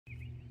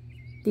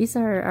These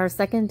are our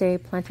second day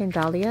planting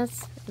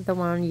dahlias. The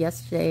one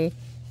yesterday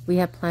we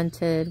had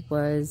planted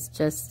was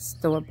just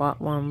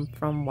store-bought one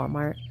from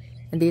Walmart.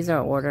 And these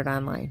are ordered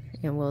online.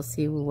 And we'll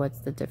see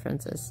what the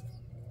difference is.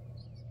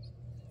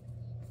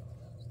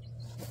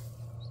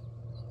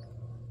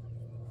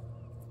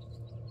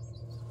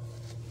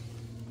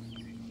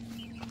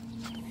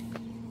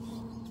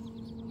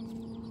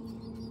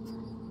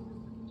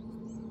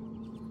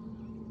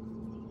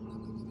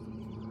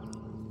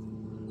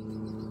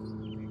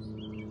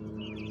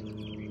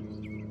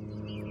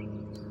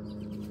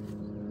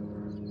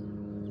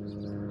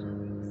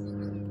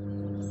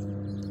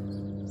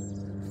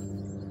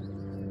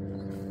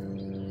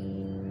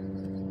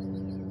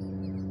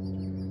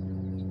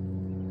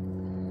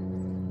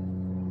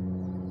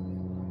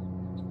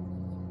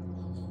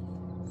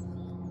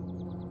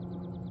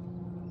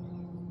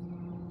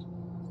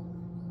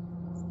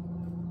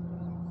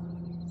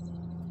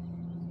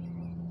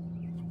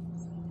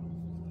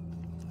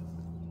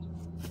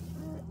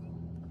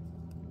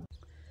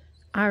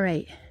 All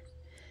right,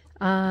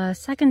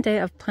 second day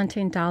of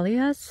planting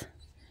dahlias,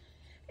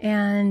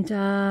 and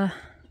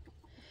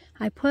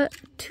I put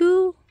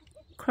 2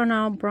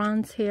 Cornell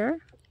bronze here,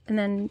 and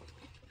then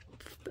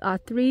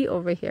 3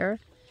 over here,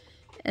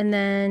 and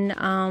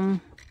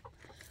then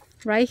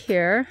right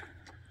here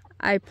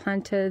I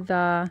planted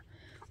the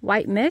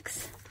white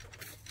mix,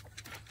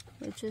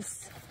 which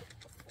is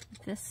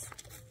this.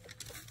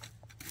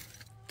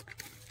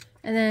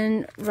 And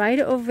then right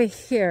over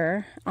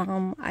here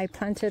I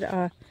planted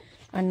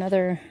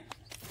another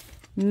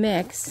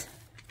mix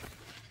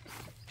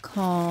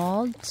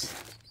called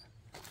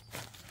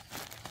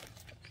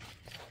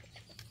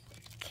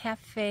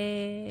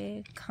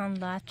Cafe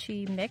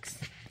Conlachi mix,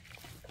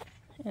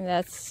 and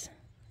that's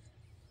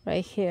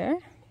right here,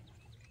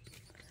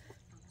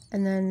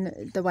 and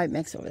then the white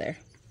mix over there.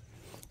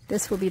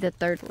 This will be the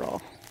 3rd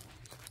roll.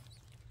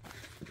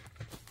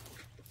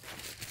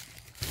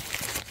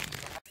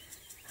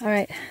 All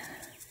right,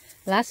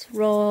 last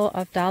roll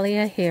of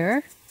dahlia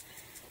here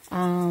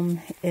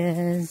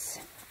is,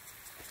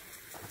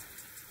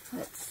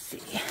 let's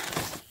see,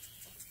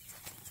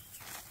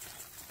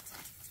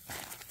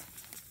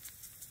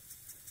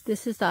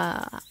 this is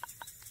a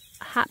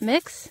hot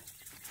mix.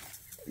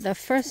 The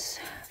first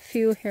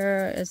few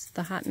here is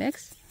the hot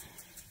mix,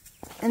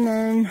 and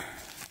then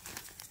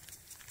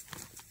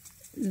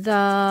the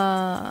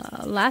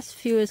last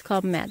few is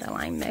called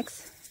Madeline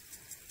mix.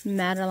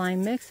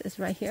 Madeline mix is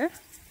right here.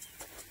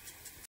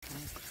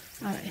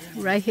 All right,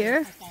 right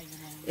here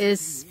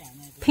is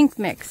pink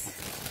mix.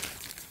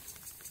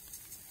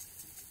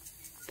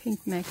 Pink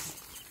mix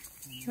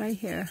right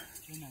here.